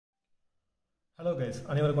Hello guys,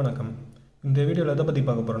 அனைவருக்கும் வணக்கம். இந்த வீடியோவில் எதை பற்றி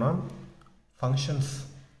பார்க்க போகிறோன்னா ஃபங்க்ஷன்ஸ்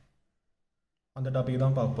அந்த டாபிக்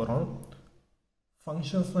தான் பார்க்க போகிறோம்.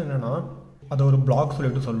 ஃபங்க்ஷன்ஸ்னால் என்னென்னா அதை ஒரு பிளாக்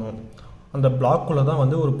சொல்லிட்டு சொல்லுவோம். அந்த பிளாக்குள்ளே தான்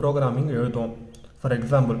வந்து ஒரு ப்ரோக்ராமிங் எழுதுவோம். ஃபார்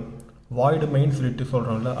எக்ஸாம்பிள் வாய்டு மெயின் சொல்லிட்டு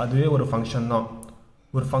சொல்கிறோம்ல, அதுவே ஒரு ஃபங்க்ஷன் தான்.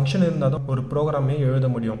 ஒரு ஃபங்க்ஷன் இருந்தால் தான் ஒரு ப்ரோக்ராமே எழுத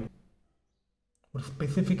முடியும். ஒரு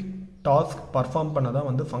ஸ்பெசிஃபிக் டாஸ்க் பர்ஃபார்ம் பண்ண தான்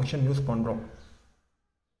வந்து ஃபங்க்ஷன் யூஸ் பண்ணுறோம்.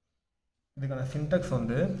 இதுக்கான சின்டெக்ஸ்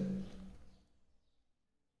வந்து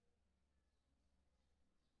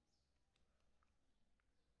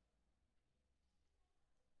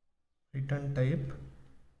return type,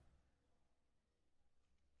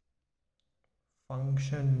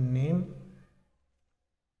 function name,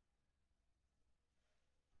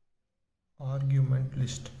 argument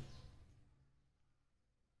list.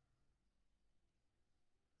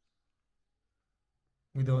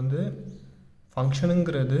 இது வந்து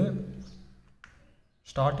ஃபங்க்ஷனுங்கிறது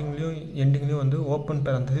ஸ்டார்டிங்லேயும் எண்டிங்லேயும் வந்து ஓப்பன்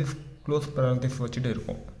பேரந்தசிஸ் க்ளோஸ் பேரந்தசிஸ் வச்சுட்டு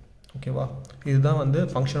இருக்கும். ஓகேவா? இதுதான் வந்து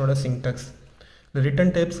ஃபங்க்ஷனோட சின்டெக்ஸ். இந்த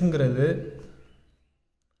ரிட்டன் டைப்ஸுங்கிறது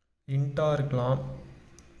இன்ட்டாக இருக்கலாம்,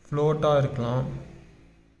 ஃப்ளோட்டாக இருக்கலாம்,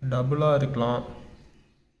 டபுளாக இருக்கலாம்,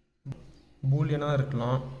 பூலியனாக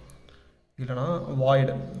இருக்கலாம், இல்லைனா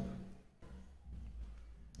void.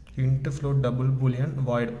 Into, float, double, Boolean,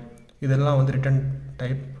 void இதெல்லாம் வந்து ரிட்டன்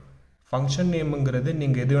டைப். ஃபங்க்ஷன் நேமுங்கிறது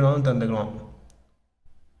நீங்கள் எது வேணாலும் தந்துக்கலாம்.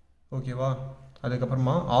 ஓகேவா?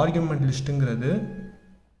 அதுக்கப்புறமா argument லிஸ்ட்டுங்கிறது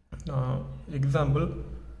example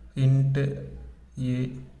into A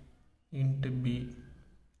into B.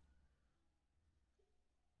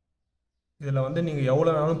 இதில் வந்து நீங்கள் எவ்வளோ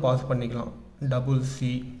வேணாலும் பாஸ் பண்ணிக்கலாம். டபுள் C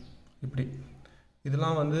இப்படி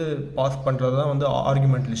இதெல்லாம் வந்து பாஸ் பண்ணுறது தான் வந்து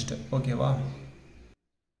ஆர்குமெண்ட் லிஸ்ட்டு. ஓகேவா?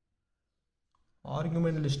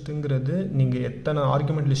 ஆர்குமெண்ட் லிஸ்ட்டுங்கிறது நீங்கள் எத்தனை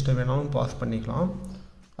ஆர்குமெண்ட் லிஸ்ட்டை வேணாலும் பாஸ் பண்ணிக்கலாம்.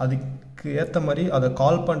 அதுக்கு ஏற்ற மாதிரி அதை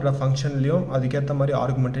கால் பண்ணுற ஃபங்க்ஷன்லேயும் அதுக்கேற்ற மாதிரி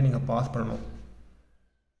ஆர்குமெண்ட்டை நீங்கள் பாஸ் பண்ணணும்.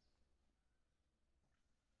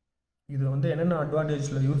 இது வந்து என்னென்ன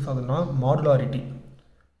அட்வான்டேஜில் யூஸ் ஆகுதுன்னா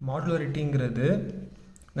மாடுலாரிட்டிங்கிறது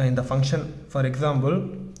நான் இந்த function for example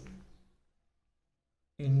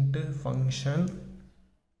into function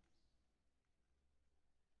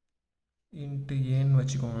into ஏன்னு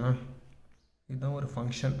வச்சுக்கோங்களேன். இதுதான் ஒரு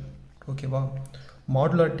ஃபங்க்ஷன். ஓகேவா?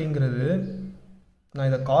 மாடுலாரிட்டிங்கிறது நான்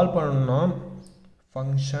இதை கால் பண்ணணும்னா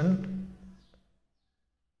ஃபங்க்ஷன்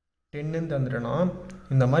 10ன்னு தந்துட்டேன்னா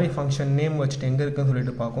இந்த மாதிரி ஃபங்க்ஷன் நேம் வச்சுட்டு எங்கே இருக்குன்னு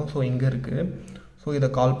சொல்லிட்டு பார்க்கும். ஸோ இங்கே இருக்குது. ஸோ இதை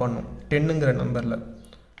கால் பண்ணும் 10ங்கிற நம்பரில்.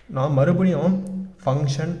 நான் மறுபடியும்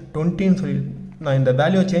ஃபங்க்ஷன் 20ன்னு சொல்லி நான் இந்த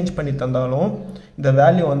வேல்யூவை சேஞ்ச் பண்ணி தந்தாலும் இந்த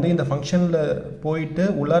வேல்யூ வந்து இந்த ஃபங்க்ஷனில் போயிட்டு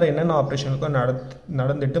உள்ளார என்னென்ன ஆப்ரேஷனுக்கோ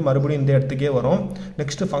நடந்துட்டு மறுபடியும் இந்த இடத்துக்கே வரும்.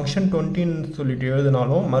 நெக்ஸ்ட்டு ஃபங்க்ஷன் 20ன்னு சொல்லிட்டு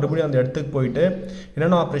எழுதினாலும் மறுபடியும் அந்த இடத்துக்கு போயிட்டு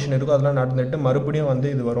என்னென்ன ஆப்ரேஷன் இருக்கோ அதெல்லாம் நடந்துட்டு மறுபடியும் வந்து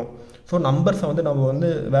இது வரும். ஸோ நம்பர்ஸை வந்து நம்ம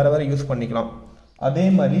வந்து வேறு யூஸ் பண்ணிக்கலாம். அதே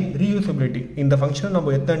மாதிரி ரீயூசபிலிட்டி, இந்த ஃபங்க்ஷனை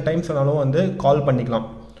நம்ம எத்தனை டைம்ஸ் வேணாலும் வந்து கால் பண்ணிக்கலாம்.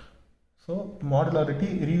 So modularity,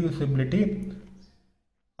 reusability.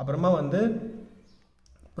 அப்புறமா வந்து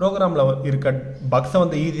ப்ரோக்ராமில் இருக்க பக்ஸை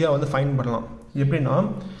வந்து ஈஸியாக வந்து ஃபைண்ட் பண்ணலாம். எப்படின்னா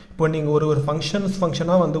இப்போ நீங்கள் ஒரு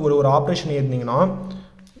ஃபங்க்ஷனாக வந்து ஒரு ஆப்ரேஷன் எழுதினீங்கன்னா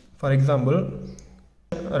ஃபார் எக்ஸாம்பிள்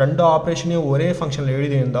 2 ஆப்ரேஷனையும் ஒரே ஃபங்க்ஷனில்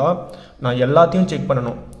எழுதியிருந்தால் நான் எல்லாத்தையும் செக்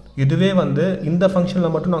பண்ணணும். இதுவே வந்து இந்த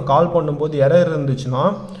ஃபங்க்ஷனில் மட்டும் நான் கால் பண்ணும்போது எரர் இருந்துச்சுன்னா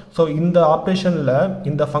ஸோ இந்த ஆப்ரேஷனில்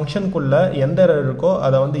இந்த ஃபங்க்ஷனுக்குள்ளே எந்த எரர் இருக்கோ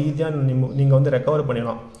அதை வந்து ஈஸியாக நீங்கள் வந்து ரெக்கவர்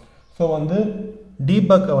பண்ணிடலாம். ஸோ வந்து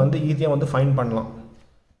டீபக்கை வந்து ஈஸியாக வந்து ஃபைண்ட் பண்ணலாம்.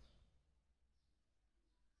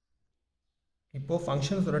 இப்போது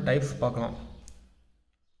ஃபங்க்ஷன்ஸோட டைப்ஸ் பார்க்கலாம்.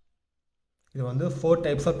 இது வந்து 4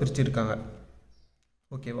 டைப்ஸாக பிரிச்சுருக்காங்க.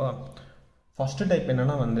 ஓகேவா? ஃபஸ்ட்டு டைப்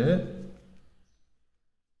என்னென்னா வந்து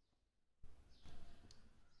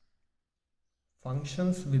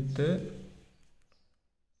functions with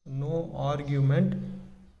no argument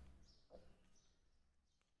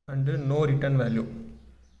and no return value.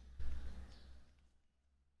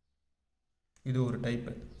 இது ஒரு type.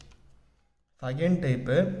 Second type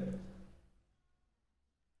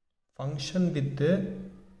function with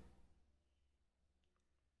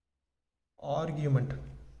argument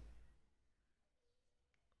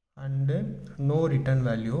and no return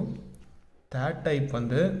value. Third type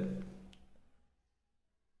வந்து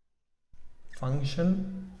function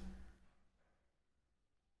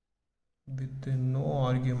with no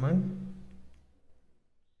argument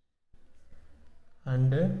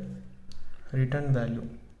and return value.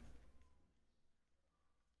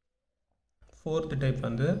 Fourth type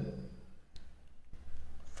வந்து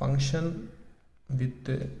function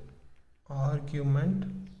with argument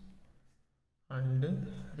and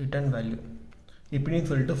return value. இப்படின்னு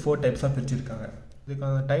சொல்லிட்டு 4 டைப்ஸாக பிரிச்சுருக்காங்க.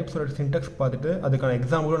 இதுக்கான டைப்ஸோட சின்டெக்ஸ் பார்த்துட்டு அதுக்கான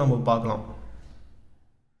எக்ஸாம்பிளும் நம்ம பார்க்கலாம்.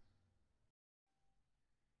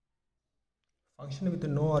 Function with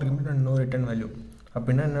no argument and no return value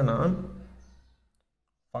அப்படின்னா என்னென்னா,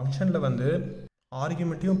 ஃபங்க்ஷனில் வந்து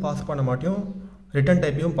ஆர்குமெண்ட்டையும் பாஸ் பண்ண மாட்டோம், ரிட்டன்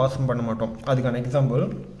டைப்பையும் பாஸ் பண்ண மாட்டோம். அதுக்கான example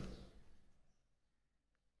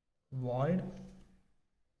void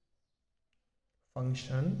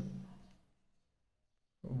function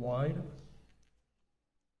void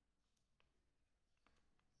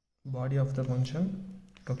body of the function.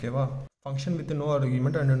 ஓகேவா? Function with no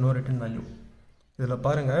argument and no return value. இதில்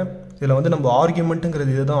பாருங்கள், இதில் வந்து நம்ம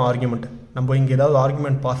ஆர்குமெண்ட்டுங்கிறது இதுதான் ஆர்குமெண்ட். நம்ம இங்கே ஏதாவது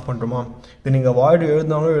ஆர்குமெண்ட் பாஸ் பண்ணுறோமா, இது நீங்கள் வாய்டு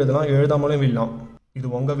எழுதினாலும் எழுதலாம், எழுதாமலும் விடலாம், இது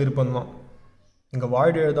உங்கள் விருப்பம் தான். இங்கே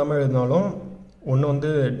வாய்டு எழுதாமல் எழுதினாலும் ஒன்றும்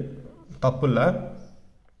வந்து தப்பு இல்லை.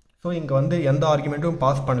 ஸோ இங்கே வந்து எந்த ஆர்குமெண்ட்டும்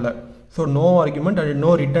பாஸ் பண்ணல. So no argument and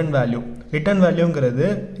no return value. Return வேல்யூங்கிறது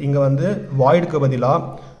இங்கே வந்து வாய்டுக்கு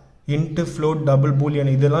பதிலாக இன்ட்டு, ஃப்ளோட், டபுள்,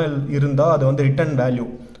 பூலியன் இதெல்லாம் இருந்தால் அது வந்து ரிட்டன் வேல்யூ.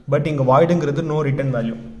 பட் இங்கே வாய்டுங்கிறது நோ ரிட்டன்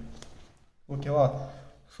வேல்யூ. ஓகேவா?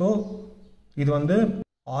 ஸோ இது வந்து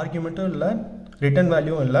ஆர்குமெண்ட்டும் இல்லை, ரிட்டன்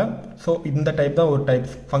வேல்யூவும் இல்லை. ஸோ இந்த டைப் தான் ஒரு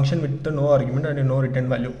types, function with no argument and no return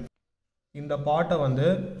value. இந்த பார்ட்டை வந்து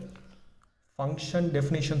ஃபங்க்ஷன்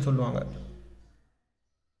டெஃபினிஷன் சொல்லுவாங்க.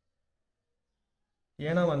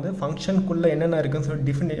 ஏன்னா வந்து ஃபங்க்ஷனுக்குள்ளே என்னென்ன இருக்குன்னு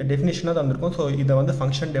சொல்லி டெஃபினிஷனாக தான் வந்திருக்கும். ஸோ இதை வந்து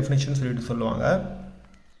ஃபங்க்ஷன் டெஃபினிஷன் சொல்லிட்டு சொல்லுவாங்க.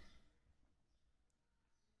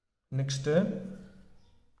 நெக்ஸ்ட்டு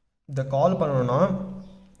இதை கால் பண்ணணும்னா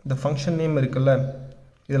இந்த ஃபங்க்ஷன் நேம் இருக்குல்ல,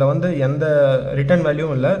 இதில் வந்து எந்த ரிட்டன்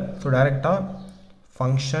வேல்யூவும் இல்லை. ஸோ டைரெக்டாக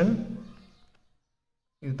ஃபங்க்ஷன்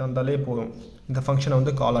இது தந்தாலே போதும், இந்த ஃபங்க்ஷனை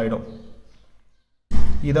வந்து கால் ஆகிடும்.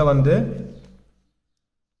 இதை வந்து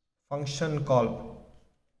ஃபங்க்ஷன் கால்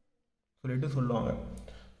சொல்லிட்டு சொல்லுவாங்க.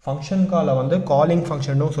 ஃபங்க்ஷன் காலை வந்து காலிங்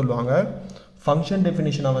ஃபங்க்ஷனும் சொல்லுவாங்க. ஃபங்க்ஷன்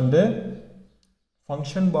டெஃபினிஷனை வந்து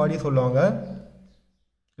ஃபங்க்ஷன் பாடி சொல்லுவாங்க,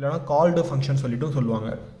 இல்லைனா கால்டு ஃபங்க்ஷன் சொல்லிட்டும்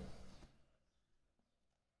சொல்லுவாங்க.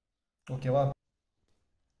 ஓகேவா?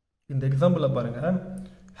 இந்த எக்ஸாம்பிளில் பாருங்கள்,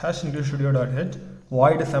 hash include studio dot H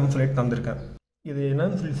void some சொல்லிட்டு தந்திருக்கேன். இது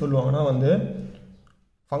என்னன்னு சொல்லுவாங்கன்னா வந்து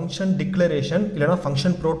ஃபங்க்ஷன் டிக்ளரேஷன் இல்லைனா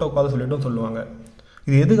ஃபங்க்ஷன் ப்ரோட்டோகால் சொல்லிட்டும் சொல்லுவாங்க.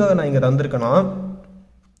 இது எதுக்காக நான் இங்கே தந்திருக்கேன்னா,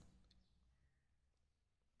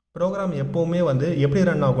 ப்ரோக்ராம் எப்போவுமே வந்து எப்படி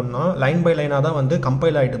ரன் ஆகும்னா லைன் பை லைனாக தான் வந்து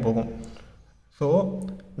கம்பைல் ஆகிட்டு போகும். ஸோ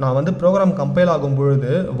நான் வந்து ப்ரோக்ராம் கம்பைல் ஆகும்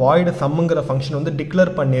பொழுது வாய்டு சம்முங்கிற ஃபங்க்ஷன் வந்து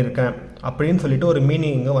டிக்ளேர் பண்ணியிருக்கேன் அப்படின்னு சொல்லிட்டு ஒரு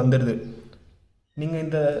மீனிங் இங்கே வந்துடுது. நீங்கள்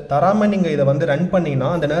இந்த தராமல் நீங்கள் இதை வந்து ரன் பண்ணிங்கன்னா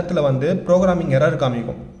அந்த நேரத்தில் வந்து ப்ரோக்ராமிங் எரர்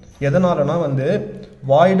காமிக்கும். எதனாலனா வந்து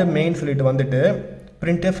வாய்டு மெயின் சொல்லிட்டு வந்துட்டு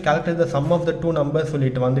printf calculate the sum of the two numbers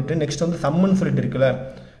சொல்லிட்டு வந்துட்டு நெக்ஸ்ட் வந்து சம்முன்னு சொல்லிட்டு இருக்குல்ல,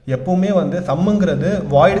 எப்போவுமே வந்து சம்முங்கிறது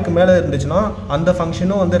வாய்டுக்கு மேலே இருந்துச்சுன்னா அந்த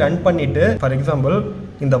ஃபங்க்ஷனும் வந்து ரன் பண்ணிவிட்டு, ஃபார் எக்ஸாம்பிள்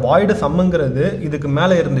இந்த வாய்டு சம்முங்கிறது இதுக்கு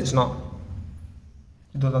மேலே இருந்துச்சுன்னா,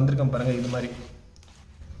 இது வந்திருக்கேன் பாருங்கள், இது மாதிரி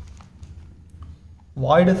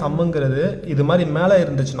வாய்டு சம்முங்கிறது இது மாதிரி மேலே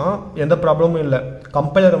இருந்துச்சுன்னா எந்த ப்ராப்ளமும் இல்லை.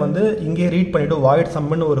 கம்பைலர் வந்து இங்கே ரீட் பண்ணிவிட்டு வாய்டு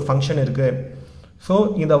சம்முன்னு ஒரு ஃபங்க்ஷன் இருக்குது, ஸோ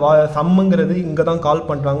இந்த சம்முங்கிறது இங்கே தான் கால்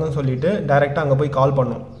பண்ணுறாங்கன்னு சொல்லிட்டு டைரெக்டாக அங்கே போய் கால்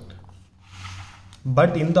பண்ணும்.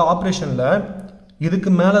 பட் இந்த ஆப்ரேஷனில் இதுக்கு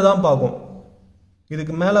மேலே தான் பார்க்கும்.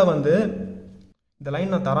 இதுக்கு மேலே வந்து இந்த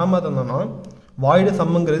லைன் நான் தராமல் தந்தேன்னா வாய்டு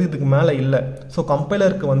சம்முங்கிறது இதுக்கு மேலே இல்லை. ஸோ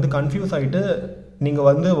கம்பைலருக்கு வந்து கன்ஃபியூஸ் ஆகிட்டு நீங்கள்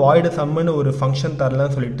வந்து வாய்டு சம்முன்னு ஒரு ஃபங்க்ஷன்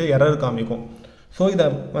தரலன்னு சொல்லிட்டு எரர் காமிக்கும். ஸோ இதை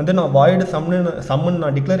வந்து நான் வாய்டு சம்முன்னு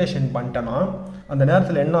நான் டிக்ளரேஷன் பண்ணிட்டேன்னா அந்த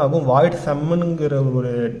நேரத்தில் என்ன ஆகும், வாய்டு சம்முங்கிற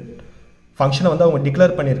ஒரு ஃபங்க்ஷனை வந்து அவங்க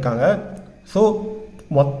டிக்ளேர் பண்ணியிருக்காங்க. ஸோ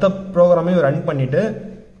மொத்த ப்ரோக்ராமையும் ரன் பண்ணிவிட்டு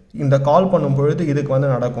இந்த கால் பண்ணும் பொழுது இதுக்கு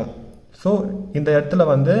வந்து நடக்கும். ஸோ இந்த இடத்துல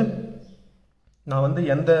வந்து நான் வந்து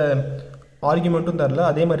எந்த ஆர்குமெண்ட்டும் தரல,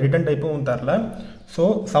 அதே மாதிரி ரிட்டன் டைப்பும் தரல. ஸோ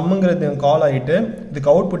சம்முங்கிறது கால் ஆகிட்டு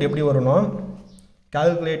இதுக்கு அவுட்புட் எப்படி வரும்னா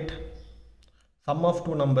calculate some of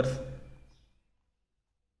two numbers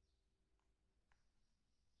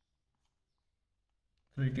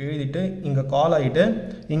சொல்லிட்டு எழுதிட்டு இங்கே கால் ஆகிட்டு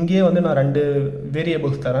இங்கேயே வந்து நான் 2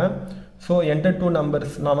 வேரியபிள்ஸ் தரேன். ஸோ என்டர் டூ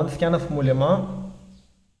நம்பர்ஸ் நான் வந்து ஸ்கேன்எஃப் மூலியமாக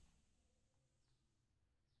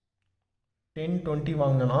 10, 20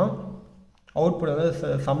 வாங்கினேன்னா அவுட்புட்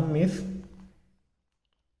வந்து சம் இஸ்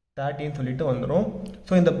 13 சொல்லிட்டு வந்துடும்.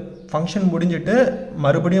 ஸோ இந்த ஃபங்க்ஷன் முடிஞ்சிட்டு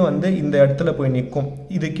மறுபடியும் வந்து இந்த இடத்துல போய் நிற்கும்.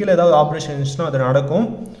 இது கீழே ஏதாவது ஆப்ரேஷன் இருந்துச்சுன்னா அது நடக்கும்.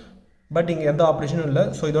 பட் இங்கே எந்த ஆப்ரேஷனும் இல்லை.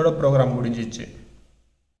 ஸோ இதோட ப்ரோக்ராம் முடிஞ்சிச்சு.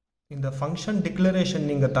 இந்த ஃபங்க்ஷன் டிக்ளரேஷன்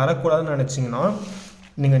நீங்கள் தரக்கூடாதுன்னு நினச்சிங்கன்னா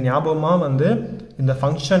நீங்கள் ஞாபகமாக வந்து இந்த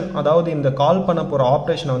ஃபங்க்ஷன், அதாவது இந்த கால் பண்ண போகிற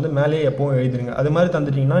ஆப்ரேஷனை வந்து மேலேயே எப்போவும் எழுதிடுங்க. அது மாதிரி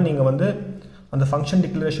தந்துட்டிங்கன்னா நீங்கள் வந்து அந்த ஃபங்க்ஷன்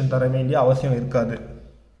டிக்ளரேஷன் தர வேண்டிய அவசியம் இருக்காது.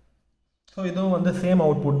 ஸோ இதுவும் வந்து சேம்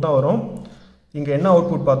அவுட்புட் தான் வரும். இங்கே என்ன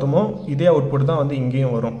அவுட்புட் பார்த்தோமோ இதே அவுட்புட் தான் வந்து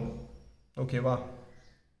இங்கேயும் வரும். ஓகேவா?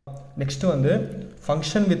 நெக்ஸ்ட்டு வந்து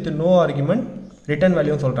function with no argument return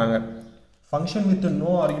வேல்யூன்னு சொல்கிறாங்க. Function with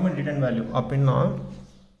no argument return value அப்படின்னா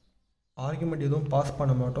ஆர்குமெண்ட் எதுவும் பாஸ்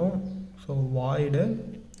பண்ண மாட்டோம், so void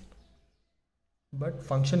but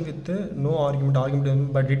function with no argument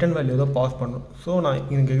but return value ஏதோ பாஸ் பண்ணணும். ஸோ நான்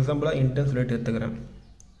எனக்கு எக்ஸாம்பிளாக இன்ட்டுன்னு சொல்லிட்டு எடுத்துக்கிறேன்.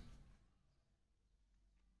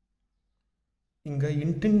 இங்கே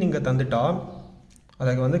இன்ட்டுன்னு நீங்கள் தந்துட்டா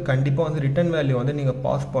அதுக்கு வந்து கண்டிப்பாக வந்து ரிட்டன் வேல்யூ வந்து நீங்கள்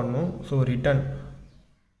பாஸ் பண்ணணும். So return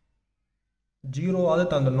 0வாவது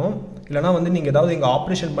தந்துடணும். இல்லைனா வந்து நீங்கள் ஏதாவது இங்கே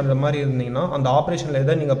ஆப்ரேஷன் பண்ணுற மாதிரி இருந்தீங்கன்னா அந்த ஆப்ரேஷனில்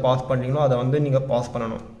எதை நீங்கள் பாஸ் பண்ணுறீங்களோ அதை வந்து நீங்கள் பாஸ்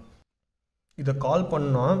பண்ணணும். இதை கால்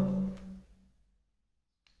பண்ணால்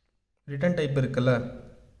ரிட்டன் டைப் இருக்குல்ல,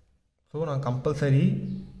 ஸோ நான் கம்பல்சரி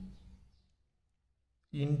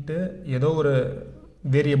இன்ட்டு ஏதோ ஒரு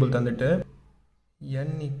வேரியபிள் தந்துட்டு n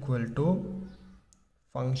ஈக்குவல் டு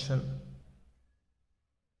ஃபங்க்ஷன்,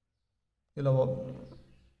 இதில்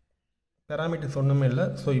பேராமீட்டர்ஸ் ஒன்றுமே இல்லை.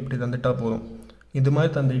 ஸோ இப்படி தந்துட்டால் போதும். இது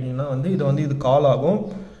மாதிரி தந்துட்டிங்கன்னா வந்து இது கால் ஆகும்.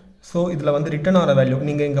 ஸோ இதில் வந்து ரிட்டன் ஆகிற வேல்யூ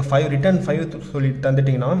நீங்கள் இங்கே 5 ரிட்டன் 5 சொல்லிட்டு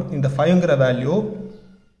தந்துட்டிங்கன்னா இந்த 5ங்கிற வேல்யூ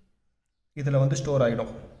இதில் வந்து ஸ்டோர்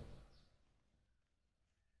ஆகிடும்.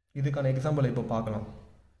 இதுக்கான எக்ஸாம்பிள் இப்போ பார்க்கலாம்.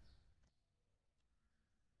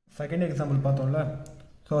 செகண்ட் எக்ஸாம்பிள் பார்த்தோம்ல,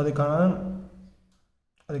 ஸோ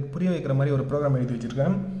அதுக்கு புரிய வைக்கிற மாதிரி ஒரு ப்ரோக்ராம் எழுதி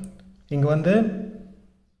வச்சுருக்கேன். இங்கே வந்து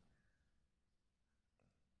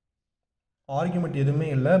ஆர்குமெண்ட் எதுவுமே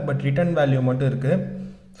இல்லை, பட் ரிட்டன் வேல்யூ மட்டும் இருக்குது.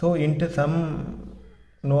 So into some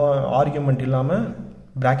no argument இல்லாமல்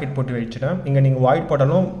ப்ராக்கெட் போட்டு வச்சுட்டேன். இங்கே நீங்கள் வாய்ட்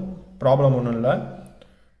போட்டாலும் ப்ராப்ளம் ஒன்றும் இல்லை.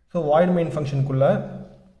 ஸோ வாய்ட் மெயின் ஃபங்க்ஷனுக்குள்ளே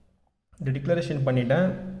இந்த டிக்ளரேஷன் பண்ணிட்டேன்.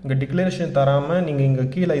 இங்கே டிக்ளரேஷன் தராமல் நீங்கள் இங்கே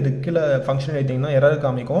கீழே ஃபங்க்ஷன் எழுதிங்கன்னா எரர்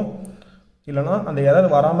காமிக்கும். இல்லைனா அந்த எரர்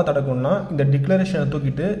வராமல் தடுக்கணும்னா இந்த டிக்ளரேஷனை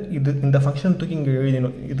தூக்கிட்டு இந்த ஃபங்க்ஷன் தூக்கி இங்கே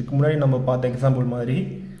எழுதிடணும். இதுக்கு முன்னாடி நம்ம பார்த்த எக்ஸாம்பிள் மாதிரி.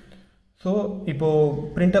 ஸோ இப்போது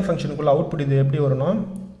பிரிண்டர் ஃபங்க்ஷனுக்குள்ளே அவுட்புட் இது எப்படி வரும்னா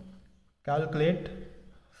கால்குலேட்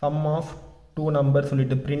சம் ஆஃப் 2 நம்பர்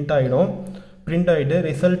சொல்லிட்டு பிரிண்ட் ஆகிடும். பிரிண்ட் ஆகிட்டு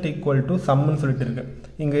ரிசல்ட் ஈக்குவல் டு சம்னு சொல்லிட்டு இருக்கு.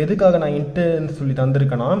 இங்கே எதுக்காக நான் இன்ட்டுன்னு சொல்லி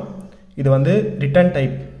தந்திருக்கேன்னா இது வந்து ரிட்டன்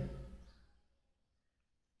டைப்,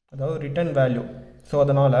 அதாவது ரிட்டன் வேல்யூ. ஸோ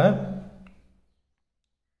அதனால்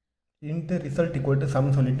into result equal to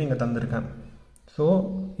some சொல்லிட்டு இங்கே தந்திருக்கேன். ஸோ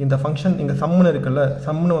இந்த ஃபங்க்ஷன் இங்கே சம்முன்னு இருக்குல்ல,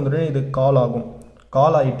 சம்முன்னு வந்துட்டு இது கால் ஆகும்.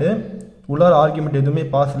 கால் ஆகிட்டு உள்ளார ஆர்குமெண்ட் எதுவுமே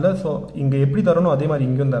பாஸ் இல்லை. ஸோ இங்கே எப்படி தரணும் அதே மாதிரி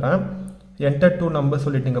இங்கேயும் தரேன். என்டர் 2 நம்பர்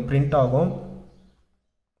சொல்லிட்டு இங்கே பிரிண்ட் ஆகும்.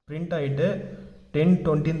 பிரிண்ட் ஆகிட்டு 10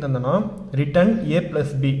 20 தந்தனா ரிட்டன் a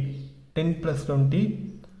 + b 10 + 20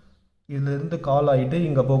 இதிலிருந்து கால் ஆகிட்டு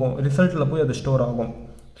இங்கே போகும். ரிசல்ட்டில் போய் அது ஸ்டோர் ஆகும்.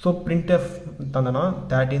 ஸோ printf தந்தனா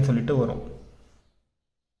 13 சொல்லிட்டு வரும்.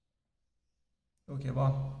 ஓகேவா?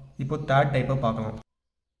 இப்போ தேர்ட் டைப்பை பார்க்கலாம்.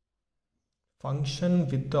 Function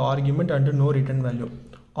with argument and no return value.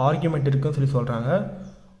 Argument இருக்குன்னு சொல்லி சொல்கிறாங்க.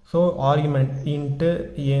 ஸோ ஆர்குமெண்ட் இன்ட்டு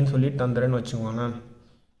ஏன்னு சொல்லி தந்துறேன்னு வச்சுக்கோங்களேன்.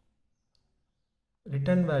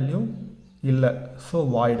 ரிட்டன் வேல்யூ இல்லை, ஸோ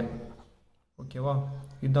வாய்டு. ஓகேவா?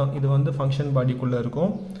 இது வந்து ஃபங்க்ஷன் பாடிக்குள்ளே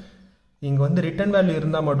இருக்கும். இங்கே வந்து ரிட்டன் வேல்யூ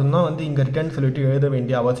இருந்தால் மட்டும்தான் வந்து இங்கே ரிட்டன் சொல்லிட்டு எழுத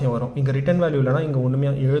வேண்டிய அவசியம் வரும். இங்கே ரிட்டன் வேல்யூ இல்லைனா இங்கே ஒன்றுமே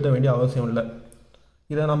எழுத வேண்டிய அவசியம் இல்லை.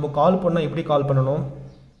 இதை நம்ம கால் பண்ணால் எப்படி கால் பண்ணணும்?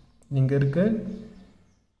 இங்கே இருக்குது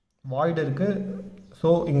வாய்டு இருக்குது. ஸோ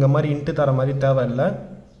இங்கே மாதிரி இன்ட்டு தர மாதிரி தேவையில்லை.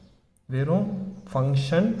 வெறும்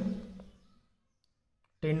ஃபங்க்ஷன்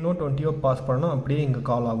 10 20 பாஸ் பண்ணால் அப்படியே இங்கே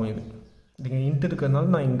கால் ஆகும். இங்கே இன்ட்டு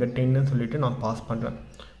இருக்கிறதுனால நான் இங்கே 10ன்னு சொல்லிவிட்டு நான் பாஸ் பண்ணுறேன்.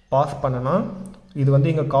 பாஸ் பண்ணனா இது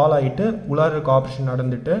வந்து இங்கே கால் ஆகிட்டு உள்ளார இருக்க ஆப்ஷன்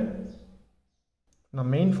நடந்துட்டு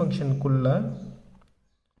நான் மெயின் ஃபங்க்ஷனுக்குள்ளே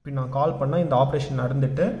இப்படி நான் கால் பண்ணால் இந்த ஆப்ரேஷன்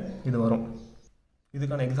நடந்துட்டு இது வரும்.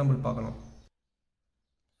 இதுக்கான எக்ஸாம்பிள் பார்க்கலாம்.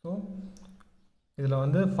 ஸோ இதில்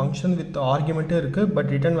வந்து ஃபங்க்ஷன் வித் ஆர்குமெண்ட்டும் இருக்குது, பட்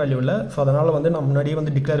ரிட்டன் வேல்யூ இல்லை. ஸோ அதனால் வந்து நான் முன்னாடியே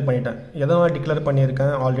வந்து டிக்ளேர் பண்ணிட்டேன். எதனால் டிக்ளேர்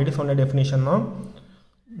பண்ணியிருக்கேன்? ஆல்ரெடி சொன்ன டெஃபினேஷன் தான்.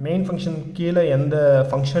 மெயின் ஃபங்க்ஷன் கீழே எந்த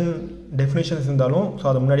ஃபங்க்ஷன் டெஃபினேஷன்ஸ் இருந்தாலும் ஸோ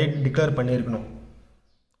அதை முன்னாடியே டிக்ளேர் பண்ணியிருக்கணும்.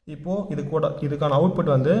 இப்போது இதுக்கான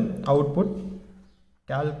அவுட்புட் வந்து output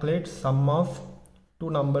calculate some of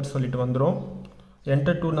 2 numbers சொல்லிட்டு வந்துடும்.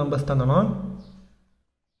 என்டர் 2 நம்பர்ஸ் தந்தோன்னா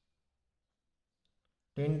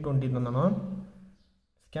 10 20 தந்தோன்னா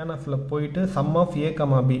ஸ்கேன்எஃப்பில் போயிட்டு some of a,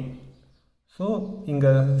 b. So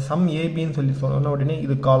இங்கே சம் ஏபின்னு சொல்லி சொன்ன உடனே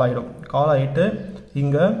இது கால் ஆகிடும். கால் ஆகிட்டு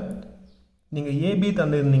இங்கே நீங்கள் ஏபி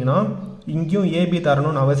தந்துருந்தீங்கன்னா இங்கேயும் ஏபி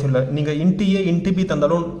தரணும்னு அவசியம் இல்லை. நீங்கள் இன்ட்டு ஏ இன்ட்டு பி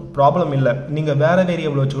தந்தாலும் ப்ராப்ளம் இல்லை. நீங்கள் வேறு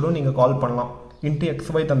வேரியபிள் வச்சு கூட நீங்கள் கால் பண்ணலாம். இன்ட்டு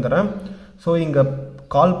xy தந்துடுறேன். ஸோ இங்கே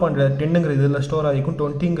கால் பண்ணுற 10ங்கிறது இதில் ஸ்டோர் ஆகிருக்கும்,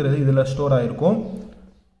 20ங்கிறது இதில் ஸ்டோர் ஆகிருக்கும்.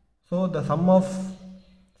 ஸோ த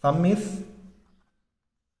சம் இஸ்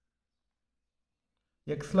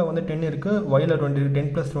எக்ஸில் வந்து 10 இருக்குது, ஒயில் 20 இருக்குது.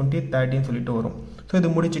 10 + 20 30 சொல்லிட்டு வரும். ஸோ இது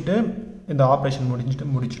முடிச்சுட்டு இந்த ஆப்ரேஷன்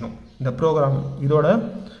முடிச்சிடும் இந்த ப்ரோக்ராம். இதோட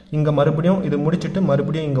இங்கே மறுபடியும் இது முடிச்சுட்டு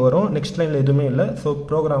மறுபடியும் இங்கே வரும். நெக்ஸ்ட் லைனில் எதுவுமே இல்லை. ஸோ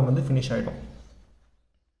ப்ரோக்ராம் வந்து ஃபினிஷ் ஆகிடும்.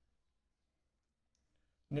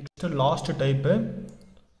 Next last type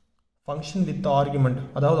function with argument,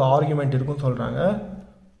 அதாவது ஆர்குமெண்ட் இருக்குன்னு சொல்கிறாங்க,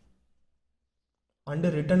 அண்டு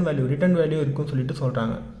ரிட்டன் வேல்யூ இருக்குன்னு சொல்லிட்டு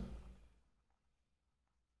சொல்கிறாங்க.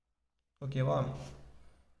 ஓகேவா?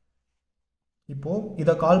 இப்போது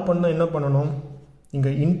இதை கால் பண்ணால் என்ன பண்ணணும்,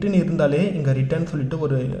 இங்கே இன்ட்டுன்னு இருந்தாலே இங்கே ரிட்டன் சொல்லிட்டு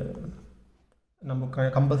ஒரு நம்ம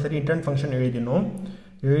கம்பல்சரி ரிட்டன் ஃபங்க்ஷன்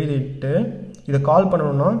எழுதிட்டு இதை கால்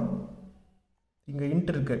பண்ணணும்னா இங்கே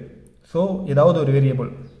இன்ட் இருக்குது. ஸோ ஏதாவது ஒரு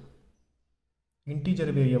வேரியபிள்,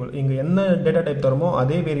 இன்டீஜர் வேரியபிள், இங்கே என்ன டேட்டா டைப் தருமோ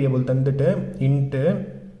அதே வேரியபிள் தந்துட்டு into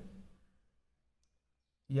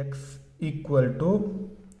X equal to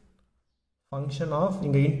function of,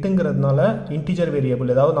 இங்கே இன்ட்டுங்கிறதுனால இன்டீஜர்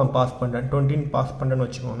வேரியபிள் ஏதாவது நான் பாஸ் பண்ணுறேன், 20 பாஸ் பண்ணுறேன்னு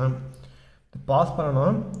வச்சுக்கோங்க. இது பாஸ் பண்ணனா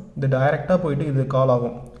இது டைரெக்டாக போயிட்டு இது கால்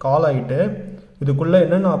ஆகும். கால் ஆகிட்டு இதுக்குள்ளே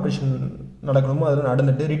என்னென்ன ஆப்ரேஷன் நடக்கணுமோ அதில்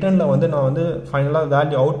நடந்துட்டு ரிட்டர்னில் வந்து நான் வந்து ஃபைனலாக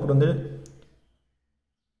வேல்யூ அவுட்புட் வந்து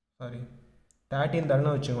 13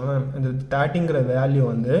 தரேன்னு வச்சுக்கோங்களேன். இந்த 13ங்கிற வேல்யூ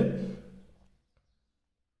வந்து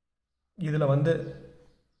இதில் வந்து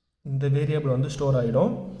இந்த வேரியபிள் வந்து ஸ்டோர்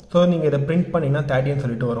ஆகிடும். ஸோ நீங்கள் இதை பிரிண்ட் பண்ணிங்கன்னா 13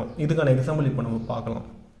 சொல்லிட்டு வரும். இதுக்கான எக்ஸாம்பிள் இப்போ நம்ம பார்க்கலாம்.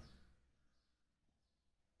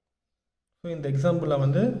 ஸோ இந்த எக்ஸாம்பிளில்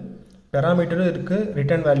வந்து பெராமீட்டரும் இருக்குது,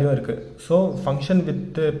 ரிட்டர்ன் வேல்யூவும் இருக்குது. So function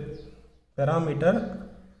with parameter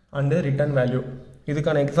and return value.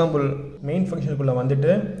 இதுக்கான எக்ஸாம்பிள் மெயின் ஃபங்க்ஷனுக்குள்ளே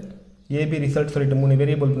வந்துட்டு ஏபி ரிசல்ட் சொல்லிட்டு 3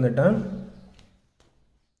 வேரியபிள்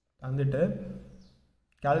வந்துட்டு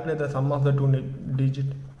calculate the some of the 2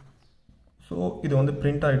 digit. So இது வந்து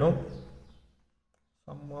பிரிண்ட் ஆகிடும்,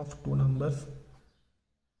 some of 2 numbers.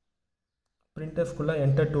 பிரிண்டர்ஸ்குள்ளே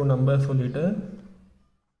enter 2 numbers சொல்லிட்டு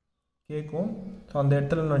கேட்கும். ஸோ அந்த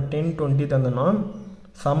இடத்துல நான் 10 20 தந்தேன்னா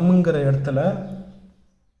சம்முங்கிற இடத்துல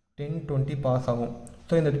 10 20 பாஸ் ஆகும்.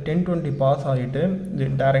 ஸோ இந்த 10 20 பாஸ் ஆகிட்டு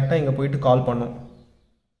இது டைரெக்டாக இங்கே போயிட்டு கால் பண்ணும்.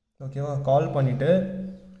 ஓகேவா? கால் பண்ணிவிட்டு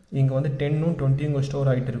இங்கே வந்து 10ம் 20 இங்கே ஸ்டோர்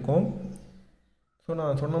ஆகிட்டு இருக்கும். ஸோ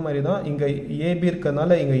நான் சொன்ன மாதிரி தான் இங்கே ஏபி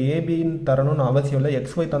இருக்கிறதுனால இங்கே ஏபின்னு தரணும்னு அவசியம் இல்லை,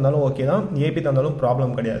 XY தந்தாலும் ஓகே தான், ஏபி தந்தாலும்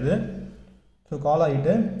ப்ராப்ளம் கிடையாது. ஸோ கால்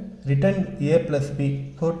ஆகிட்டு return A + B,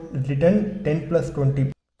 so return 10 + 20.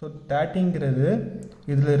 So 30ங்கிறது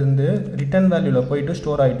இதிலிருந்து ரிட்டன் வேல்யூவில் போயிட்டு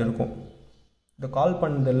ஸ்டோர் ஆகிட்டு இருக்கும். இந்த கால்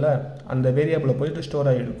பண்ணதில்ல அந்த வேரியபிளில் போயிட்டு ஸ்டோர்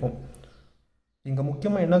ஆகிருக்கும். இங்கே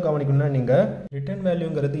முக்கியமாக என்ன கவனிக்கணும்னா, நீங்கள் ரிட்டன்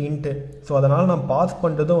வேல்யூங்கிறது இன்ட்டு, ஸோ அதனால் நான் பாஸ்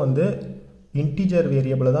பண்ணுறதும் வந்து இன்டீஜர்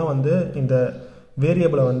வேரியபிளை தான் வந்து இந்த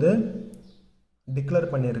வேரியபிளை வந்து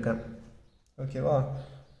டிக்ளேர் பண்ணியிருக்கேன். ஓகேவா?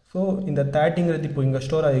 ஸோ இந்த 30ங்கிறது இப்போ இங்கே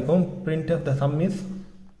ஸ்டோர் ஆகிருக்கும். Print of the some is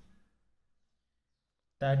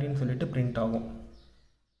 13 சொல்லிட்டு பிரிண்ட் ஆகும்.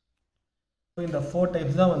 ஸோ இந்த 4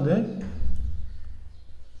 டைப்ஸ் தான் வந்து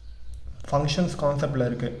ஃபங்க்ஷன்ஸ் கான்செப்டில்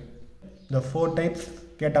இருக்குது. இந்த 4 டைப்ஸ்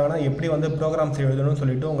கேட்டாங்கன்னா எப்படி வந்து ப்ரோக்ராம்ஸ் எழுதணும்னு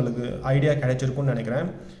சொல்லிட்டு உங்களுக்கு ஐடியா கிடைச்சிருக்குன்னு நினைக்கிறேன்.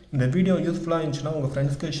 இந்த வீடியோ யூஸ்ஃபுல்லாக இருந்துச்சுன்னா உங்கள்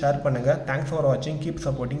ஃப்ரெண்ட்ஸ்க்கு ஷேர் பண்ணுங்கள். தேங்க்ஸ் ஃபார் வாட்சிங், கீப்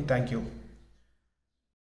சப்போர்ட்டிங், தேங்க்யூ.